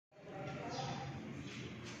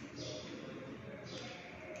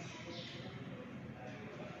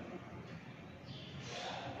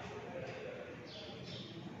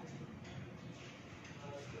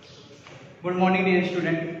Good morning, dear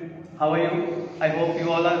student. How are you? I hope you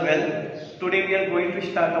all are well. Today we are going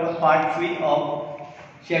to start our part 3 of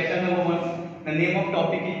chapter number 1. The name of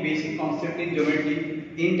topic is Basic Concept in Geometry.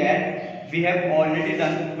 In that, we have already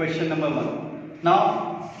done question number 1.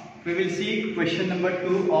 Now, we will see question number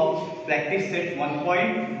 2 of practice set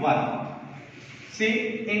 1.1.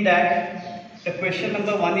 See, in that, the question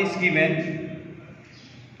number 1 is given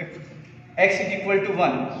x is equal to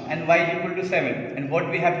 1 and y is equal to 7, and what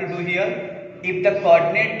we have to do here, if the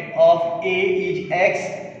coordinate of A is x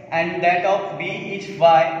and that of B is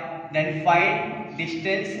y, then find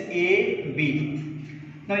distance AB.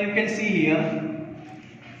 Now you can see here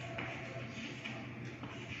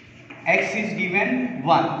x is given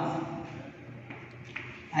 1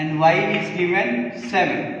 and y is given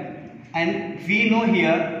 7, and we know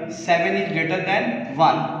here 7 is greater than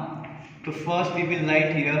 1. So first we will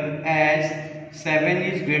write here as 7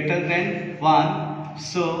 is greater than 1.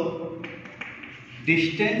 So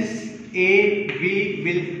distance AB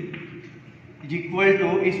will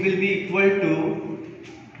be equal to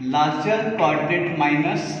larger coordinate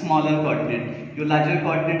minus smaller coordinate. Your larger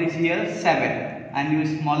coordinate is here 7 and your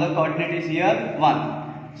smaller coordinate is here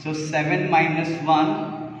 1. So 7 minus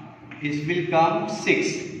 1 will come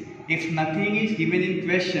 6. If nothing is given in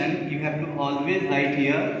question, you have to always write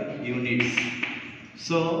here units.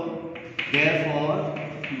 So therefore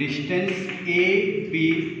distance AB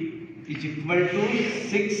is equal to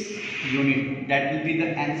 6 units. That will be the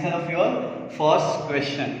answer of your first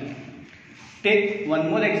question. Take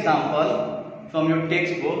one more example from your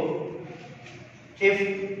textbook.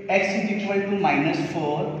 If x is equal to minus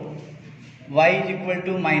 4, y is equal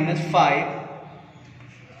to minus 5,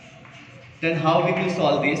 then how we will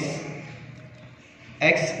solve this?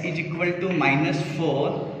 X is equal to minus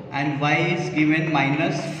 4 and y is given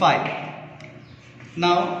minus 5.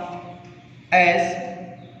 Now, as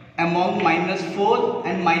among minus 4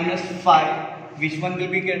 and minus 5, which one will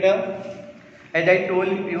be greater? As I told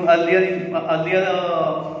you earlier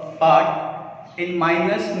part, in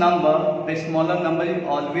minus number, the smaller number is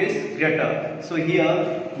always greater. So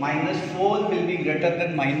here, minus 4 will be greater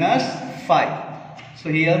than minus 5. So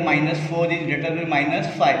here, minus 4 is greater than minus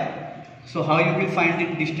 5. So how you will find the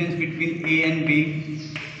distance between A and B?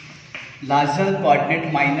 Larger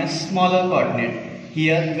coordinate minus smaller coordinate.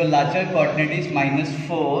 Here your larger coordinate is minus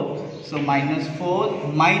 4. So minus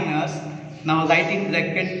 4 minus, now write in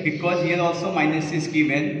bracket because here also minus is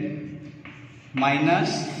given,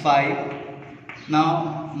 minus 5.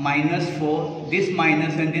 Now minus 4, this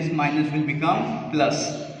minus and this minus will become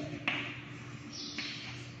plus.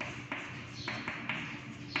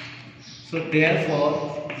 So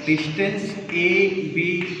therefore distance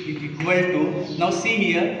AB is equal to, now see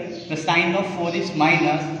here, the sign of 4 is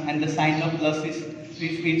minus and the sign of plus is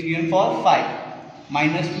given for 5.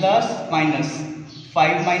 Minus plus minus.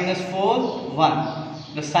 5 minus 4,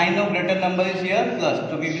 1. The sign of greater number is here plus,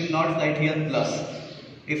 so we will not write here plus.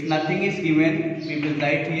 If nothing is given, we will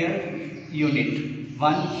write here unit,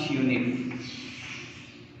 1 unit.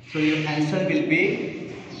 So your answer will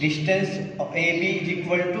be distance of AB is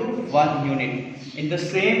equal to 1 unit. In the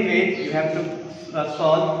same way, you have to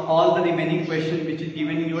solve all the remaining questions which is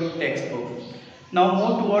given in your textbook. Now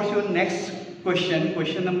move towards your next question,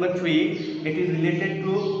 question number 3. It is related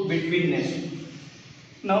to betweenness.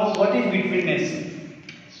 Now what is betweenness?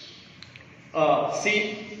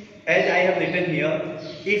 See, as I have written here,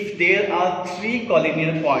 if there are 3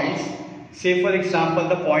 collinear points, say for example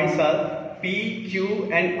the points are P,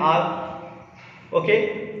 Q and R,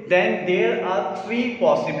 okay, then there are 3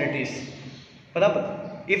 possibilities.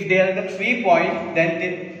 If there are the 3 points, then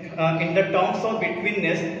in the terms of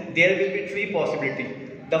betweenness, there will be 3 possibilities.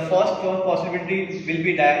 The first possibility will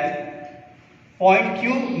be that point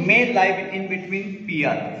Q may lie in between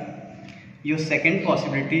PR. Your second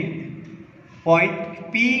possibility,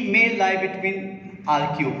 point P may lie between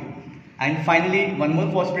RQ. And finally, one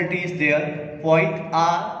more possibility is there, point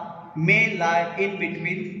R may lie in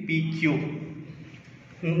between PQ.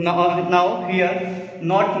 Now here,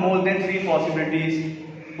 not more than 3 possibilities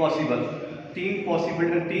possible. 3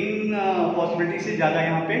 possibility से ज़्यादा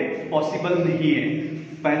यहाँ पे possible नहीं है.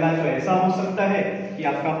 पहला तो ऐसा हो सकता है कि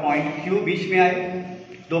आपका पॉइंट Q बीच में आए,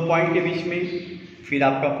 2 पॉइंट के बीच में, फिर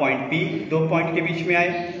आपका पॉइंट P 2 पॉइंट के बीच में आए,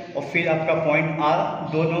 और फिर आपका पॉइंट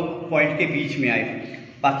R दोनों पॉइंट के बीच में आए.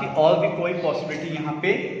 बाकी और भी कोई पॉसिबिलिटी यहाँ पे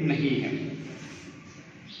नहीं है.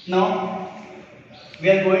 Now we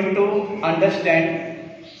are going to understand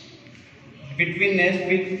betweenness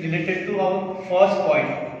with related to our first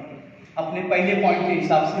point. अपने पहले पॉइंट के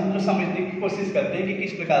हिसाब से हम लोग समझने की कोशिश करते हैं कि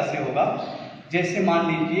किस प्रकार से होगा. जैसे मान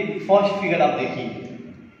लीजिए फर्स्ट फिगर आप देखिए,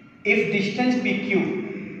 if distance PQ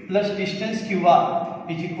plus distance QR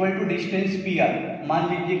is equal to distance PR। मान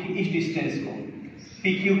लीजिए कि इस डिस्टेंस को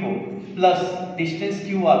PQ को प्लस डिस्टेंस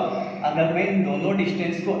QR, अगर मैं इन दोनों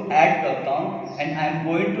डिस्टेंस को ऐड करता हूँ and I am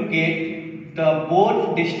going to get the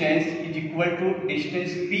both distance is equal to distance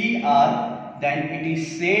PR, then it is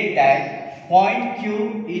said that point Q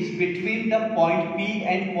is between the point P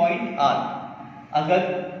and point R। अगर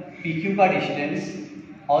PQ का distance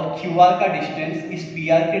और QR का distance इस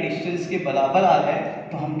PR के distance के बराबर आ जाए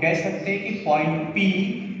तो हम कह सकते हैं कि पॉइंट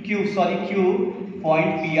Q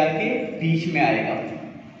पॉइंट PR के बीच में आएगा।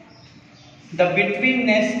 The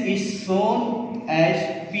betweenness is shown as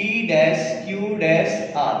P dash Q dash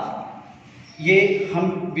R। ये हम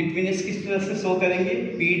बिटवीननेस किस तरह से शो करेंगे?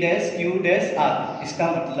 P dash Q dash R। इसका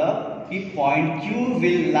मतलब कि point Q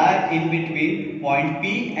will lie in between point P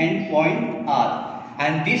and point R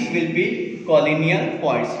and this will be collinear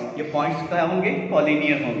points. ये पॉइंट्स क्या होंगे?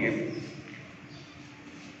 कॉलिनियर होंगे।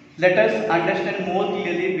 Let us understand more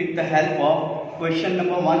clearly with the help of question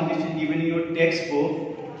number 1 which is given in your textbook.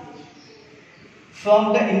 From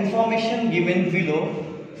the information given below,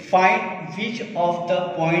 find which of the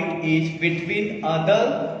point is between other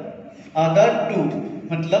two।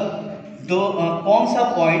 मतलब दो कौन सा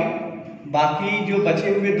point बाकी जो बचे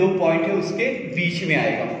हुए दो point है उसके बीच में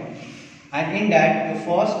आएगा। And in that the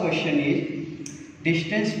first question is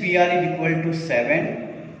distance PR is equal to 7,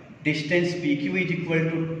 distance PQ is equal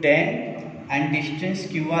to 10 and distance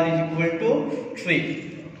QR is equal to 3.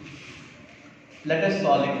 Let us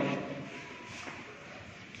solve it.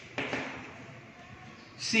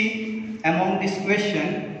 See, among this question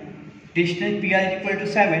distance PR is equal to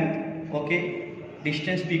 7, okay,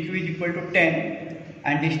 distance PQ is equal to 10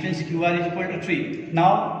 and distance QR is equal to 3.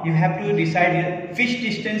 Now you have to decide here which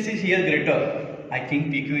distance is here greater. I think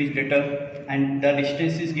PQ is greater and the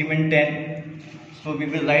distance is given 10. So we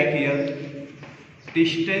will write here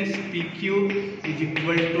distance PQ is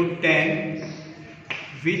equal to 10,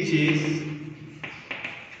 which is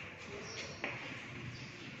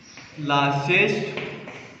largest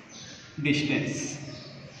distance.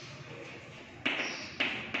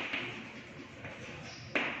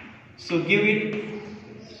 So give it,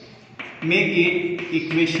 make it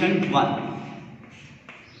equation 1.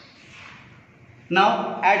 Now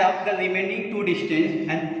add up the remaining two distance,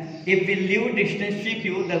 and if we leave distance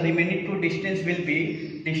PQ, the remaining two distance will be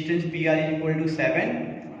distance PR is equal to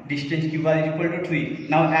 7, distance QR is equal to 3.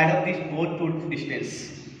 Now add up these both two distance.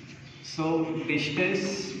 So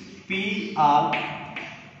distance PR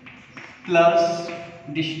plus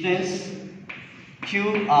distance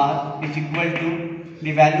QR is equal to,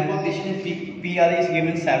 the value of distance PR is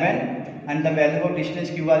given 7 and the value of distance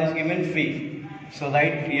QR is given 3. So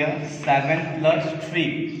write here 7 plus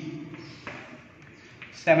 3.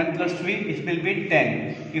 7 plus 3, it will be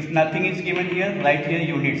 10. If nothing is given here, write here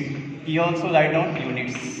units. Here also write down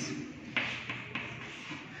units.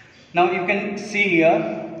 Now you can see here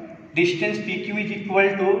distance PQ is equal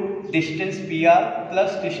to distance PR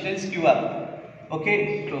plus distance QR.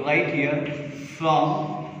 Okay, so write here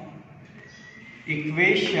from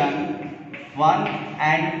equation 1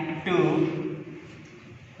 and 2,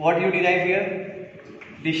 what you derive here?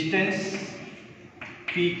 Distance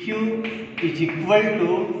PQ is equal to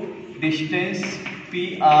distance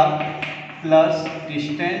PR plus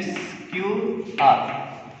distance QR.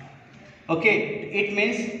 Okay, it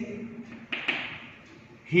means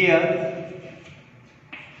here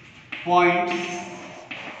points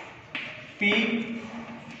P,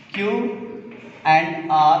 Q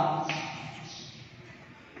and R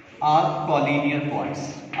are collinear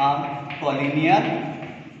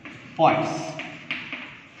points.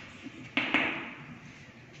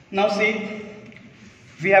 Now see,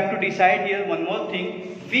 we have to decide here one more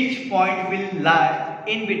thing, which point will lie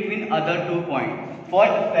in between other two points. For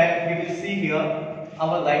that we will see here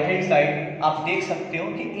our right hand side. आप देख सकते हो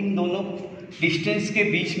कि इन दोनों distance के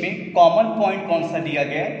बीच में common point कौन सा दिया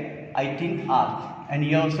गया है? I think R, and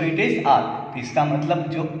here also it is R. इसका मतलब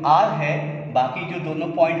जो R है बाकी जो दोनों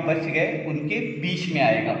पॉइंट बच गए उनके बीच में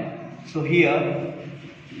आएगा. So here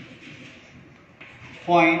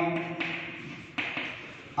point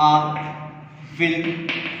R will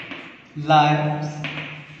lie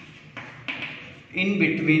in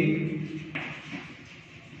between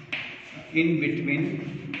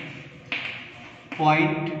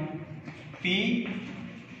point P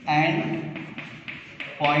and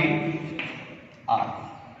point R,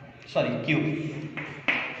 sorry Q.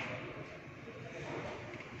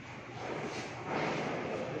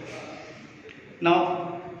 Now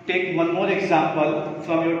take one more example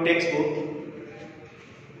from your textbook.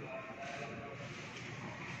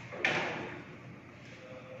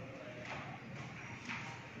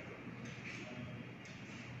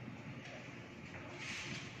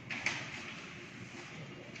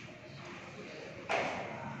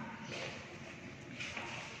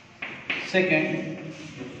 Second,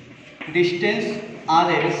 distance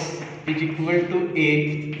RS is equal to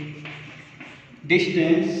 8.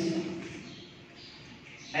 Distance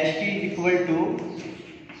ST is equal to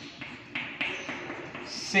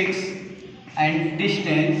 6 and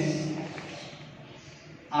distance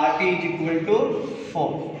RT is equal to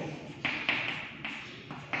 4.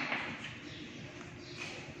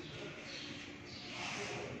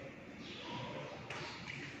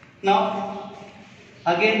 Now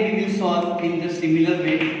again we will solve in the similar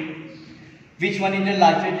way. Which one is the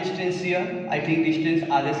larger distance here? I think distance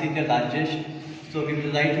RS is the largest. So we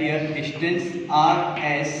will write here distance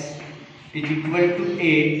RS is equal to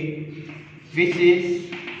 8, which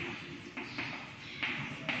is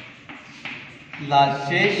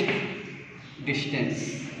largest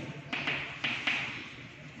distance.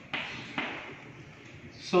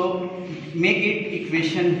 So make it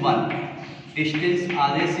equation 1. Distance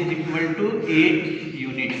RS is equal to 8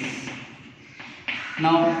 units.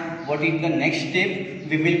 Now what is the next step?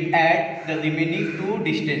 We will add the remaining two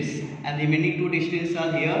distance, and remaining two distance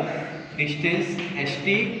are here distance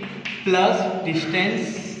ST plus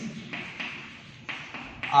distance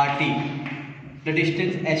RT. The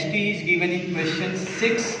distance ST is given in question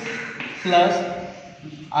 6 plus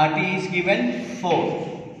RT is given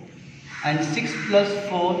 4, and 6 plus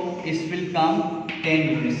 4 is will come 10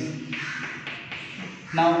 units.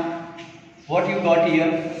 Now what you got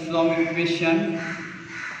here from equation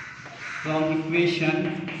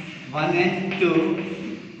 1 and 2,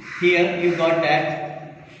 here you got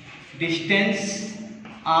that distance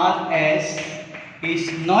RS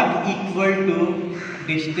is not equal to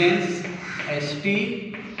distance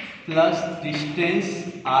ST plus distance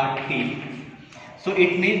RT. So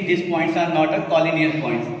it means these points are not a collinear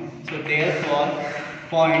points. So therefore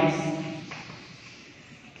points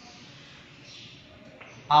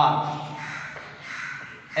R,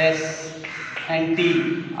 S and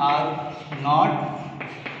T are not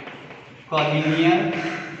collinear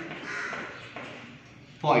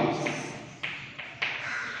points.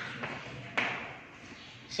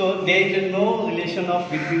 So there is no relation of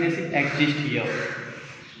between this exist here.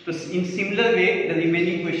 So in similar way, the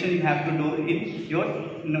remaining question you have to do in your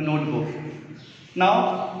notebook.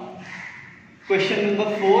 Now question number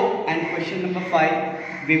 4 and question number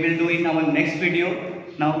 5 we will do in our next video.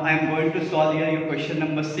 Now I am going to solve here your question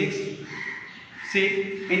number 6.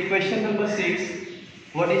 See, in question number 6,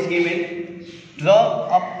 what is given? Draw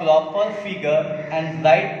a proper figure and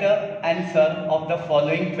write the answer of the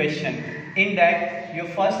following question. In that, your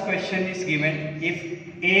first question is given: if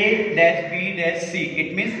A dash B dash C,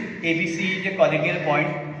 it means ABC is a collinear point.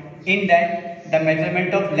 In that, the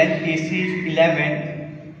measurement of length AC is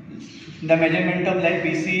 11, the measurement of length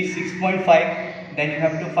BC is 6.5. Then you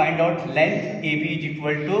have to find out length AB is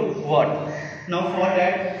equal to what. Now for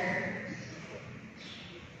that,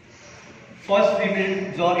 first we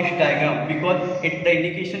will draw this diagram, because the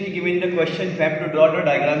indication is given in the question. You have to draw the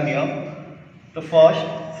diagram here. So first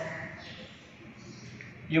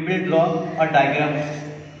you will draw a diagram,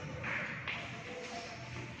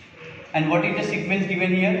 and what is the sequence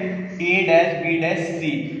given here? A dash B dash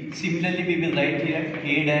C. Similarly we will write here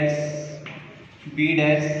A dash B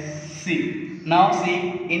dash C. Now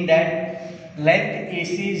see, in that length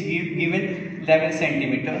AC is given 11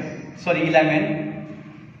 centimeter. Sorry, 11.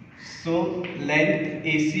 So length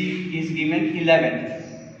AC is given 11.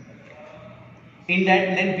 In that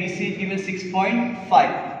length BC is given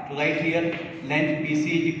 6.5. So right here length BC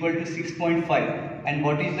is equal to 6.5. And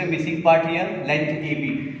what is the missing part here? Length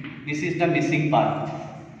AB. This is the missing part.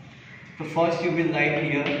 So first you will write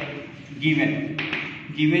here given.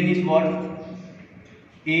 Given is what?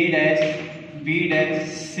 A dash B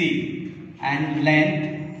dash C, and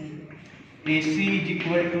length AC is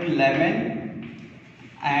equal to 11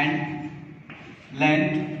 and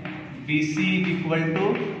length BC is equal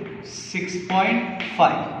to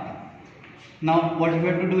 6.5. Now what you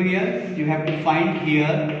have to do here? You have to find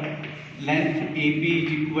here length AB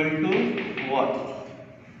is equal to what?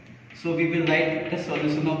 So we will write the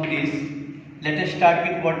solution of this. Let us start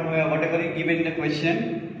with whatever is given in the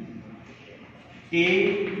question.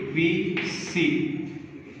 A, B, C.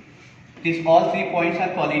 These all 3 points are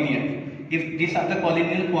collinear. If these are the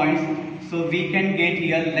collinear points, so we can get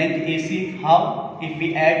here length AC. How? If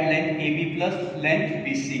we add length AB plus length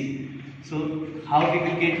BC. So how we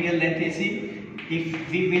will get here length AC? If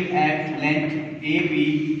we will add length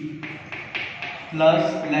AB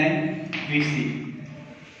plus length BC.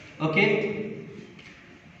 Okay?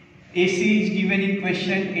 AC is given in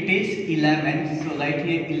question, it is 11. So write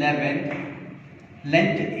here 11.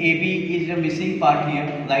 Length AB is the missing part here,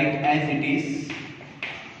 write as it is.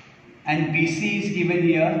 and BC is given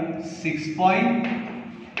here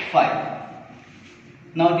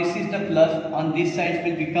 6.5. Now this is the plus, on this side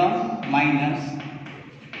will become minus.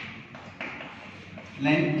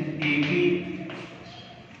 Length AB,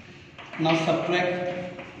 now subtract,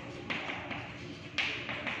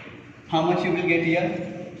 how much you will get here?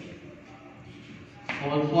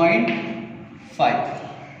 4.5.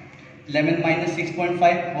 11 minus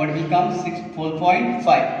 6.5, what will come?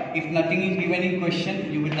 4.5. If nothing is given in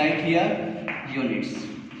question, you will write here units.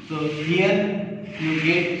 So here you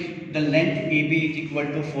get the length AB is equal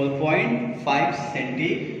to 4.5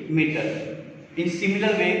 centimeter. In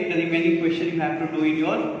similar way, the remaining question you have to do in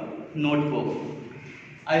your notebook.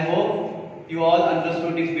 I hope you all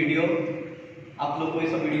understood this video. आप लोग को ये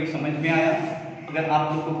सब video समझ में आया? अगर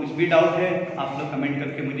आप लोग को कुछ भी डाउट है, आप लोग कमेंट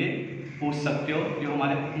करके मुझे पूछ सकते हो। जो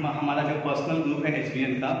हमारा जो पर्सनल ग्रुप है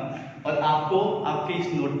HBN का, और आपको आपके इस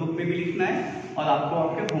नोटबुक में भी लिखना है और आपको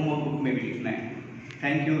आपके होमवर्क बुक में भी लिखना है।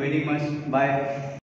 Thank you very much, bye.